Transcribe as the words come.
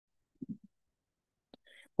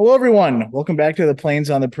Hello, everyone. Welcome back to the Plains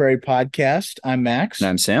on the Prairie podcast. I'm And Max.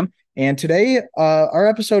 I'm Sam. And today, our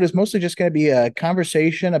episode is mostly just going to be a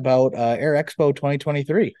conversation about Air Expo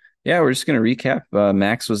 2023. Yeah, we're just going to recap.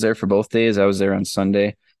 Max was there for both days. I was there on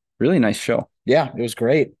Sunday. Really nice show. Yeah, it was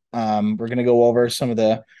great. We're going to go over some of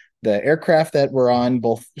the aircraft that were on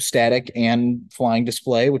both static and flying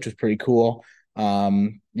display, which was pretty cool. I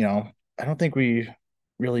don't think we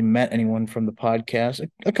really met anyone from the podcast.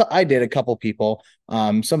 I did a couple people.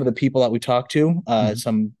 Some of the people that we talked to, Mhm.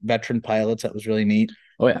 some veteran pilots, that was really neat.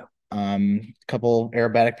 Oh, yeah. A couple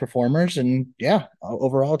aerobatic performers, and yeah,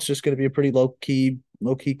 overall, it's just going to be a pretty low key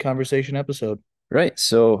conversation episode. Right.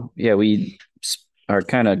 So, yeah, our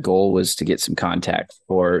kind of goal was to get some contact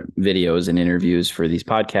for videos and interviews for these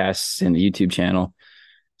podcasts and the YouTube channel.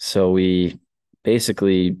 So we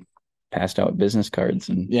basically passed out business cards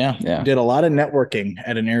and Yeah, yeah. did a lot of networking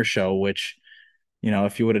at an air show, which,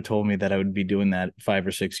 if you would have told me that I would be doing that 5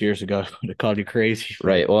 or 6 years ago, I would have called you crazy. But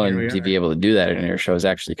Right. Well, here and we to be are. able to do that at an air show is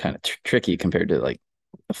actually kind of tricky compared to like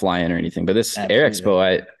a fly-in or anything. But this Air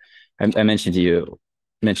Absolutely. Expo, I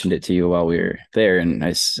mentioned it to you while we were there, and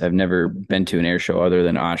I've never been to an air show other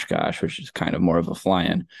than Oshkosh, which is kind of more of a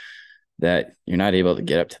fly-in. That you're not able to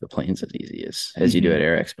get up to the planes as easy as you do at Mhm.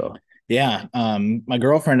 Air Expo. Yeah. My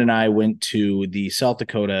girlfriend and I went to the South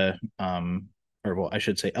Dakota, or well, I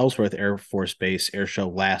should say Ellsworth Air Force Base air show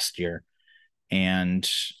last year. And,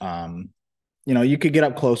 um, you could get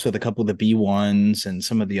up close with a couple of the B-1s and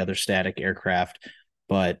some of the other static aircraft.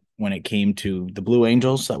 But when it came to the Blue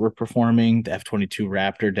Angels that were performing, the F-22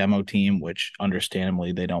 Raptor demo team, which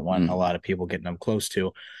understandably they don't want a Mm. lot of people getting up close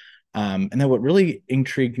to. And then what really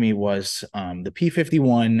intrigued me was the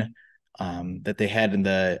P-51 that they had in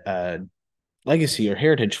the Legacy or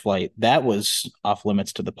Heritage flight. That was off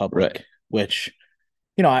limits to the Right. public, which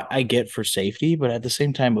I get for safety, but at the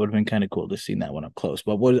same time, it would have been kind of cool to see that one up close.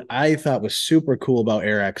 But what I thought was super cool about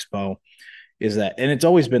Air Expo is that, and it's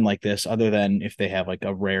always been like this, other than if they have like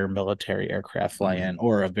a rare military aircraft fly Mm. in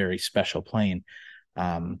or a very special plane,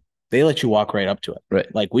 they let you walk right up to it.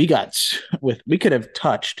 Right. Like we could have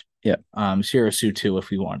touched Yeah. Sierra Su 2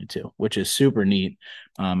 if we wanted to, which is super neat.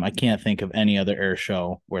 I can't think of any other air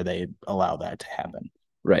show where they allow that to happen.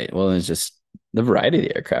 Right. Well, it's just the variety of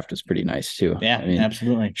the aircraft is pretty nice too. Yeah, I mean,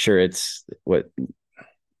 absolutely. sure, it's what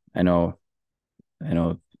I know I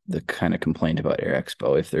know the kind of complaint about Air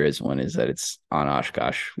Expo, if there is one, is that it's on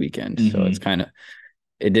Oshkosh weekend. So Mm-hmm.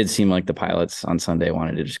 it did seem like the pilots on Sunday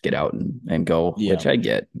wanted to just get out and go, Yeah, which I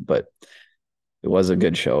get, but it was a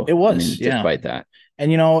good show. it I was. mean, Yeah. despite that.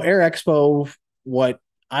 And Air Expo, what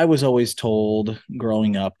I was always told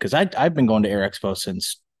growing up, because I've been going to Air Expo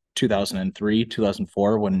since 2003,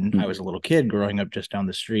 2004, when I Mm. was a little kid growing up just down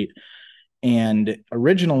the street. And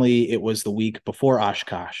originally it was the week before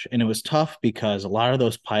Oshkosh. And it was tough because a lot of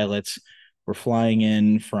those pilots were flying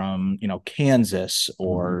in from, Kansas Mhm.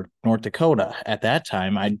 or North Dakota. At that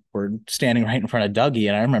time, I were standing right in front of Dougie.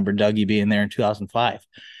 And I remember Dougie being there in 2005.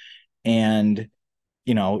 And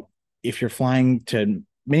you know, if you're flying to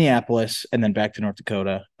Minneapolis and then back to North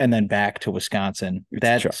Dakota and then back to Wisconsin,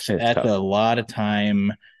 that's It's that's tough. a lot of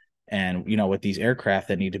time. And with these aircraft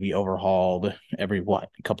that need to be overhauled every a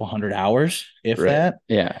couple hundred hours, if Right. that,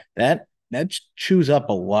 Yeah. that chews up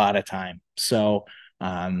a lot of time. So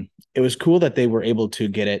it was cool that they were able to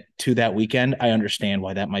get it to that weekend. I understand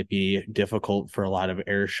why that might be difficult for a lot of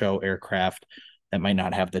air show aircraft that might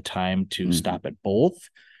not have the time to Mhm. stop at both.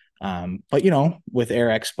 But with Air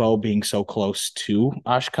Expo being so close to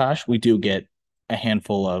Oshkosh, we do get a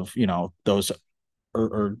handful of those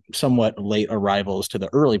or somewhat late arrivals to the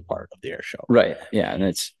early part of the air show. Right. Yeah. And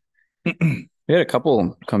we had a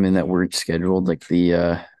couple come in that weren't scheduled, like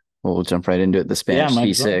we'll jump right into it. The Yeah, Spanish might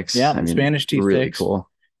as well. T6. Yeah, I mean, Spanish really T6. cool.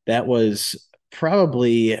 That was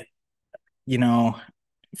probably you know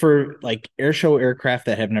for like air show aircraft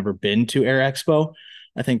that have never been to Air Expo.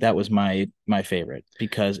 I think that was my favorite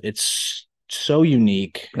because it's so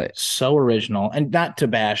unique, Right. so original, and not to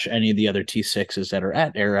bash any of the other T6s that are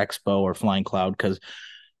at Air Expo or Flying Cloud because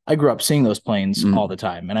I grew up seeing those planes all Mm. the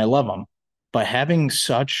time and I love them. But having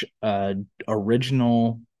such a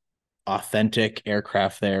original, authentic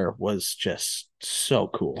aircraft there was just so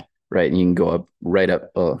cool. Right. And you can go up right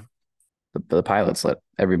up. The pilots let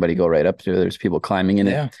everybody go right up to it. There's people climbing in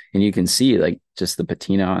it, Yeah. and you can see like just the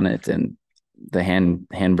patina on it and the hand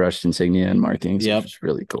brushed insignia and markings, which Yep. is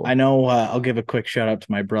really I cool. know. I'll give a quick shout out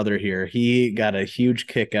to my brother here. He got a huge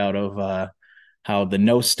kick out of how the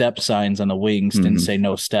no step signs on the wings didn't Hmm. say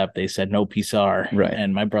no step; they said no pisar. Right.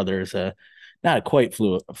 And my brother is a not a quite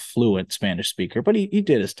fluent Spanish speaker, but he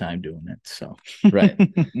did his time doing it. So Right.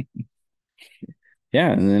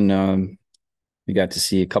 Yeah. And then We got to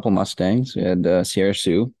see a couple Mustangs. We had Sierra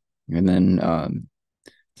Sioux, and then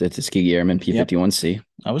the Tuskegee Airman Yep, P-51C.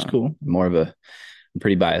 that was cool. More of a I'm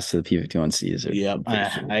pretty biased to the P-51Cs. Yep, They're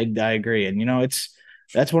pretty cool. I agree, and it's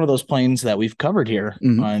that's one of those planes that we've covered here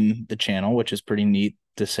Mhm. on the channel, which is pretty neat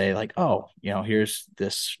to say like, oh, here's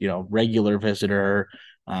this regular visitor,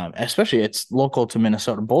 especially it's local to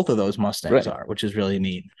Minnesota. Both of those Mustangs Right. are, which is really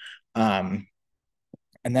neat. Um,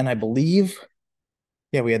 and then I believe,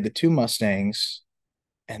 yeah, we had the two Mustangs,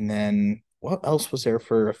 and then what else was there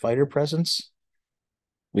for a fighter presence?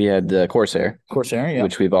 We had the Corsair, Corsair, yeah.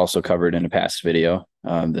 which we've also covered in a past video.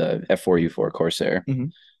 The F4U4 Corsair.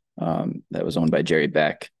 Mhm. That was owned by Jerry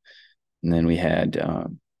Beck. And then we had,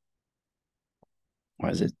 why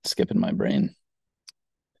is it skipping my brain?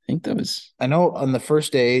 I think that was, I know on the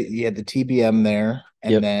first day you had the TBM there,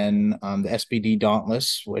 and yep, then the SBD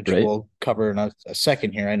Dauntless, which right. we'll cover in a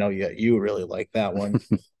second here. I know you really like that one.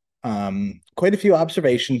 Quite a few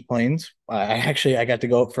observation planes. I got to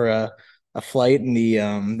go up for a flight in the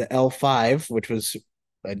L5, which was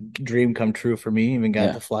a dream come true for me. Even got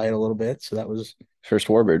Yeah. to fly it a little bit, so that was First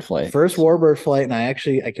Warbird flight. first Warbird flight, and I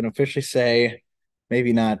can officially say,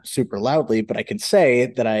 maybe not super loudly, but I can say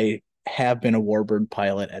that I have been a Warbird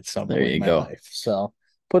pilot at some There point in you my go. life. So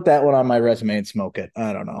put that one on my resume and smoke it.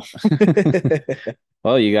 I don't know.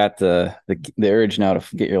 Well, you got the urge now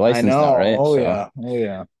to get your I license now, know. right? Oh So yeah. Oh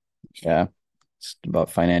yeah. yeah, it's about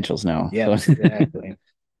financials now. Yep, So exactly.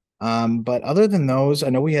 But other than those, I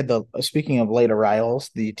know we had speaking of late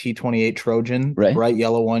arrivals, the T-28 Trojan, the right. bright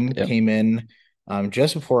yellow one Yep. came in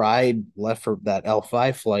just before I left for that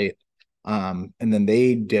L5 flight. And then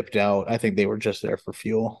they dipped out. I think they were just there for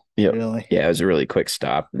fuel, Yep. really. Yeah, it was a really quick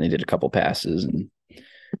stop, and they did a couple passes, and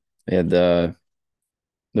they had the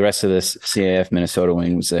rest of this CAF Minnesota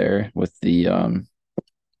wing was there with the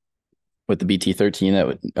BT-13 that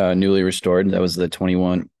was newly restored. That was the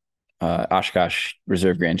 21 Oshkosh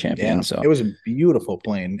Reserve Grand Champion. Yeah, So it was a beautiful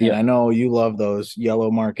plane. And I yep, know you love those yellow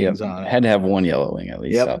yep, markings on it. had to have one yellow wing at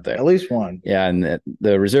least Yep, out there. at least one. Yeah, and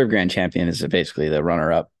the Reserve Grand Champion is basically the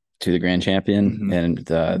runner up to the Grand Champion, Hmm. and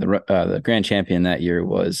the Grand Champion that year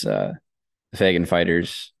was the Fagan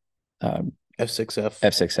Fighters F6F.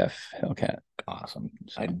 F6F Hellcat. Awesome.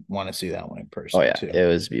 I So, want to see that one in oh person yeah, too. it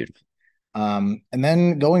was beautiful. And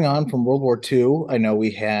then going on from World War II, I know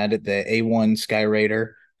we had the A1 Sky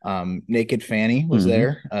Raider. Naked Fanny was Mm-hmm.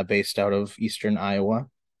 there, based out of Eastern Iowa.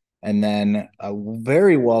 And then a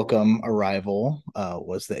very welcome arrival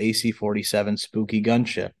was the AC-47 Spooky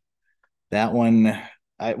Gunship. That one,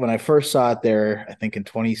 when I first saw it there, I think in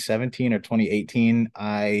 2017 or 2018,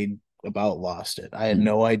 I about lost it. I had Mm-hmm.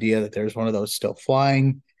 no idea that there's one of those still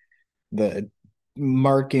flying. The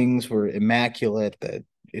markings were immaculate. That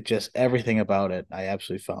it just everything about it, I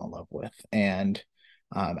absolutely fell in love with. And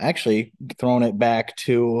actually, throwing it back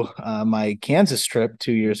to my Kansas trip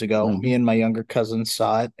 2 years ago, Mm-hmm. me and my younger cousin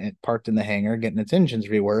saw it and parked in the hangar, getting its engines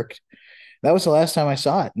reworked. That was the last time I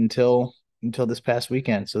saw it until this past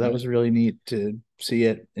weekend. So that was really neat to see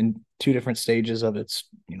it in two different stages of its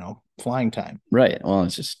flying time. Right. Well,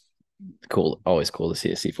 it's just cool. Always cool to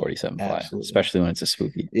see a C-47 fly, Absolutely. especially when it's a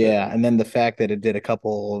spooky. But Yeah, and then the fact that it did a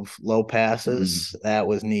couple of low passes, mm, that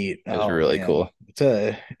was neat. that was Oh really man. cool.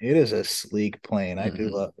 It is a sleek plane. I do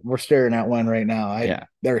Mm-hmm. love. We're staring at one right now. Yeah.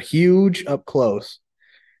 They're huge up close.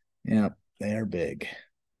 Yeah, they are big.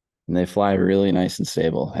 And they fly really nice and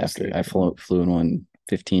stable. Yes, After they I do. flew in one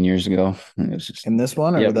 15 years ago. And it was just, In this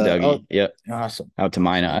one or yep, the Dougie. Yep. awesome. Out to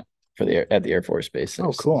Minot for at the Air Force Base. Oh,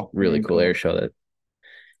 There's cool. really Very cool air cool. show that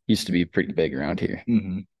used to be pretty big around here.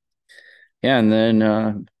 Hmm. Yeah. And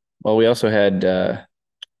then, well, we also had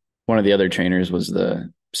one of the other trainers was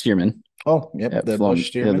the Steerman. Oh, yep, Yeah, the flown,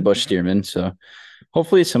 Bush yeah, the Stearman. Bush Steerman. So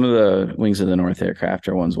hopefully some of the Wings of the North aircraft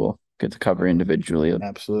are ones we'll get to cover individually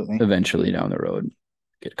Absolutely. eventually down the road.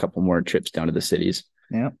 Get a couple more trips down to the cities.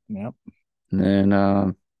 Yep, yep. And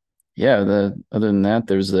then yeah, the other than that,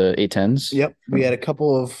 there's the A-10s. Yep. We had a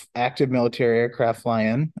couple of active military aircraft fly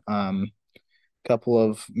in. Couple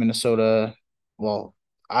of Minnesota. Well,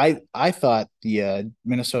 I thought the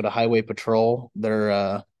Minnesota Highway Patrol,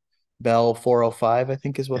 their Bell 405, I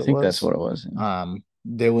think is I what it think that's was. what it was.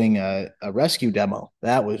 Doing a rescue demo.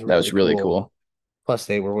 That was That really was really cool. cool. Plus,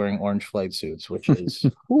 they were wearing orange flight suits, which is,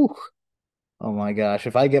 whew, oh my gosh!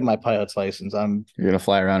 If I get my pilot's license, You're gonna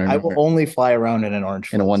fly around I will only fly around in an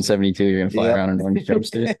orange in a flight suit. 172. You're gonna fly Yep. around in an orange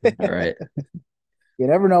jumpsuit. All right, You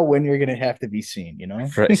never know when you're gonna have to be seen.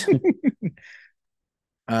 right.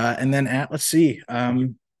 And then let's see,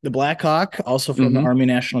 the Black Hawk, also from the Mm-hmm. Army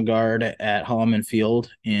National Guard at Holloman Field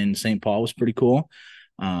in St. Paul, was pretty cool.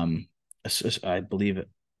 I believe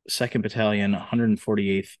Second Battalion,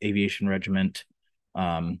 148th Aviation Regiment,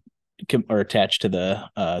 or attached to the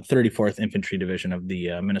 34th Infantry Division of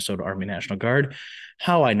the Minnesota Army National Guard.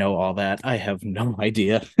 How I know all that, I have no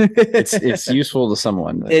idea. It's useful to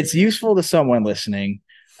someone. It's useful to someone listening,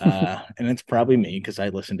 and it's probably me because I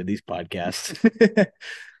listen to these podcasts.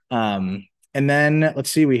 um, and then let's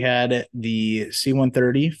see, we had the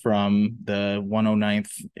C-130 from the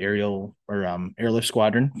 109th Aerial or Airlift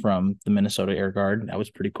Squadron from the Minnesota Air Guard. That was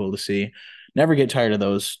pretty cool to see. Never get tired of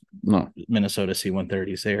those No. Minnesota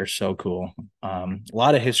C-130s. They are so cool. A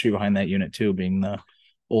lot of history behind that unit too, being the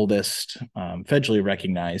oldest federally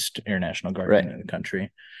recognized Air National Guard unit in the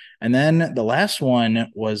country. And then the last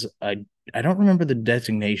one was I don't remember the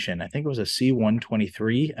designation. I think it was a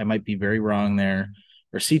C-123. I might be very wrong there,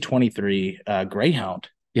 or C-23 Greyhound.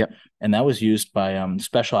 Yep. And that was used by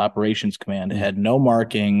Special Operations Command. It had no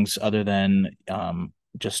markings other than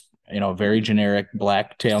just very generic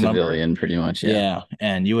black tail Civilian, number. pretty much. Yeah,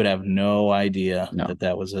 and you would have no idea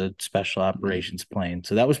that was a special operations plane.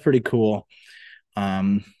 So that was pretty cool.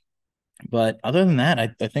 But other than that,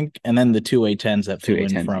 I think, and then the two A-10s that flew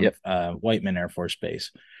in from Whiteman Air Force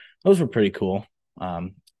Base, those were pretty cool.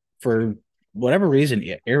 For whatever reason,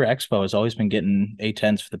 Air Expo has always been getting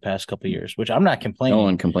A-10s for the past couple of years, which I'm not complaining. No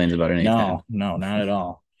one complains about an A-10. No, not at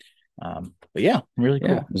all. But yeah, really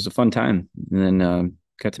cool. It was a fun time. And then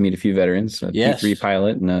got to meet a few veterans, a P3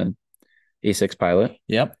 pilot and a A6 pilot.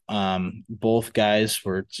 Yep. Both guys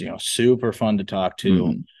were, super fun to talk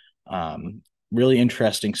to. Really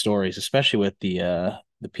interesting stories, especially with the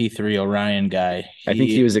P3 Orion guy. I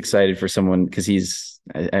think he was excited for someone because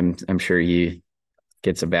I'm sure he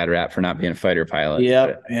gets a bad rap for not being a fighter pilot.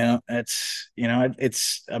 Yeah,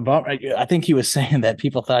 it's about. I think he was saying that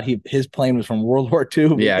people thought his plane was from World War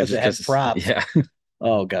II because it had props. Yeah.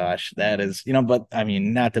 Oh gosh, that is, but I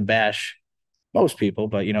mean, not to bash most people,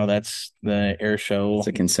 but that's the air show. It's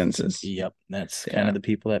a consensus. Yep, that's kind of the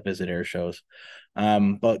people that visit air shows.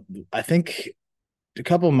 But I think a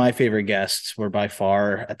couple of my favorite guests were by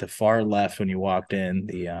far at the far left when you walked in,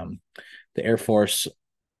 the Air Force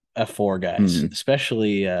F4 guys,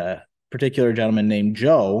 especially a particular gentleman named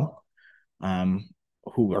Joe, who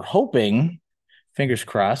we're hoping, fingers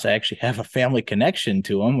crossed, I actually have a family connection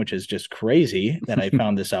to him, which is just crazy that I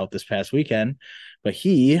found this out this past weekend. But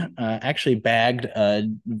he actually bagged a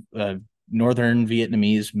Northern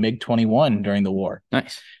Vietnamese MiG-21 during the war.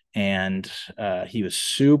 Nice. And he was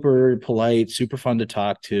super polite, super fun to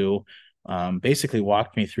talk to. Basically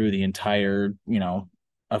walked me through the entire,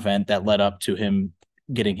 event that led up to him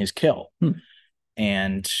getting his kill.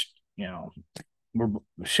 And, we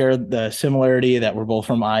shared the similarity that we're both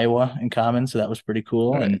from Iowa in common. So that was pretty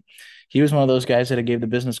cool. Right. And he was one of those guys that I gave the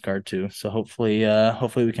business card to. So hopefully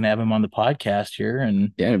we can have him on the podcast here.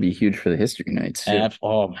 And yeah, it'd be huge for the history nights.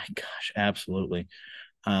 Oh my gosh, absolutely.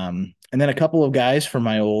 And then a couple of guys from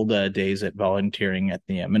my old days at volunteering at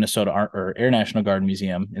the Minnesota Air National Guard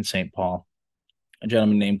Museum in St. Paul. A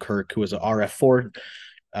gentleman named Kirk, who was an RF-4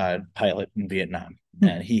 pilot in Vietnam.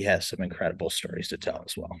 And he has some incredible stories to tell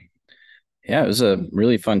as well. Yeah, it was a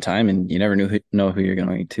really fun time, and you never know who you're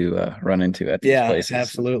going to run into at these places.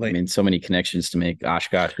 Absolutely. I mean, so many connections to make.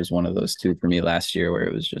 Oshkosh was one of those two for me last year, where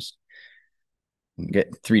it was just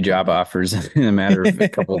get 3 job offers in a matter of a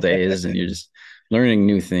couple of days, and you're just learning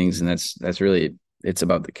new things, and that's really, it's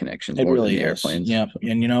about the connections. It really is. Airplanes. Yeah,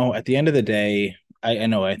 and at the end of the day, I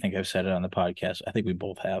know I think I've said it on the podcast. I think we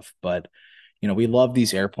both have, but we love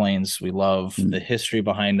these airplanes. We love the history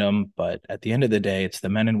behind them. But at the end of the day, it's the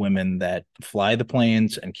men and women that fly the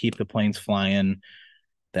planes and keep the planes flying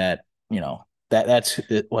that, that's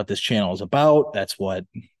what this channel is about. That's what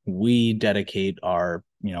we dedicate our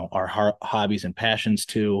hobbies and passions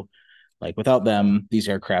to. Like without them, these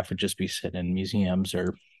aircraft would just be sitting in museums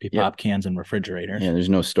or be pop cans and refrigerators. Yeah, there's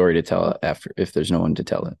no story to tell after if there's no one to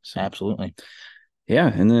tell it. So. Absolutely.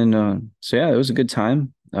 Yeah, and then it was a good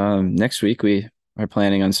time. Next week we are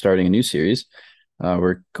planning on starting a new series.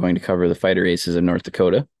 We're going to cover the fighter aces of North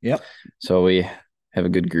Dakota. Yep. So we have a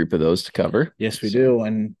good group of those to cover. Yes, we do.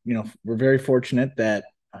 And, we're very fortunate that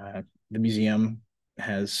the museum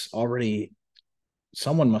has already,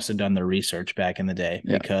 someone must have done their research back in the day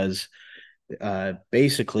because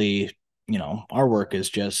basically, our work is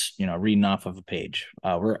just, reading off of a page.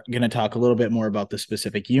 We're going to talk a little bit more about the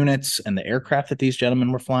specific units and the aircraft that these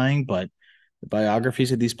gentlemen were flying, but the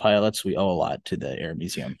biographies of these pilots, we owe a lot to the Air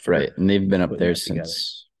Museum. Right. And they've been up there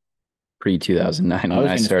since pre-2009 when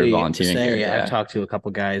I started volunteering here. I've talked to a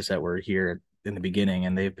couple guys that were here in the beginning,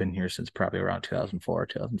 and they've been here since probably around 2004,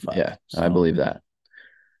 2005. Yeah, so, I believe that.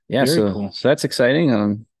 Yeah, so that's exciting.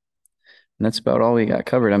 And that's about all we got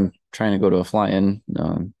covered. I'm trying to go to a fly-in.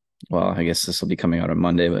 Well, I guess this will be coming out on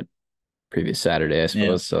Monday, but previous Saturday, I Yeah.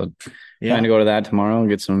 suppose. So trying Yeah. to go to that tomorrow and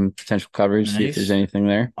get some potential coverage, see if there's Nice. anything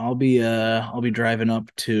there. I'll be driving up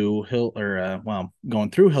to going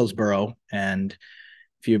through Hillsboro, and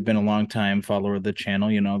if you've been a long time follower of the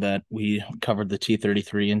channel, you know that we covered the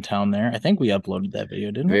T-33 in town there. I think we uploaded that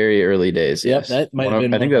video, didn't we? Very early days, Yep, yes. that might have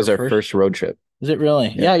been I one think of that our was our first. first road trip. Is it really?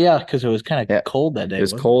 Yeah. Yeah, yeah, because it was kind of Yeah. cold that It day,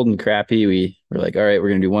 was wasn't cold and crappy. We were like, all right, we're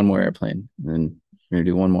gonna do one more airplane, and then we're gonna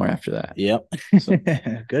do one more after that. it? Yep. So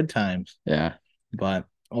Good times. yeah. But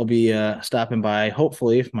I'll be stopping by,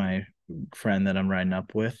 hopefully, if my friend that I'm riding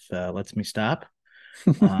up with lets me stop.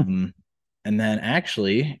 Um, and then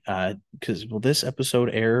actually, because will this episode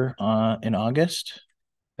air in August?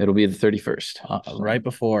 It'll be the 31st. Right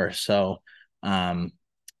before. So um,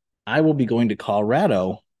 I will be going to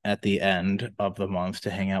Colorado at the end of the month to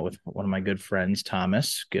hang out with one of my good friends,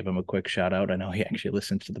 Thomas. Give him a quick shout out. I know he actually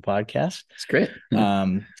listens to the podcast. It's great.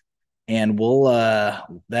 And we'll that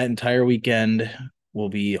entire weekend will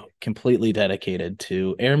be completely dedicated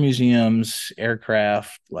to air museums,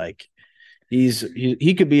 aircraft. Like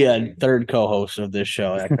he could be a third co-host of this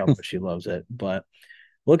show. That's how much he loves it. But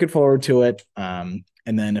looking forward to it.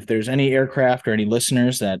 And then if there's any aircraft or any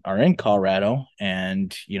listeners that are in Colorado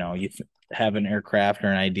and you have an aircraft or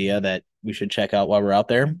an idea that we should check out while we're out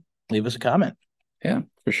there, leave us a comment. Yeah,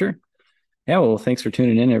 for sure. Yeah, well, thanks for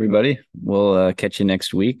tuning in, everybody. We'll catch you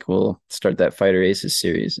next week. We'll start that Fighter Aces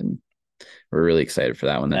series, and we're really excited for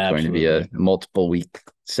that one. That's Absolutely. going to be a multiple week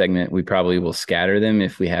segment. We probably will scatter them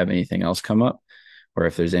if we have anything else come up, or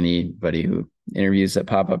if there's anybody who interviews that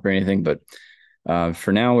pop up or anything. But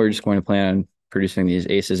for now, we're just going to plan on producing these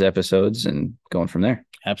Aces episodes and going from there.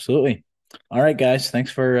 Absolutely. All right, guys. Thanks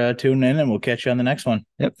for tuning in, and we'll catch you on the next one.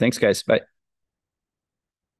 Yep. Thanks, guys. Bye.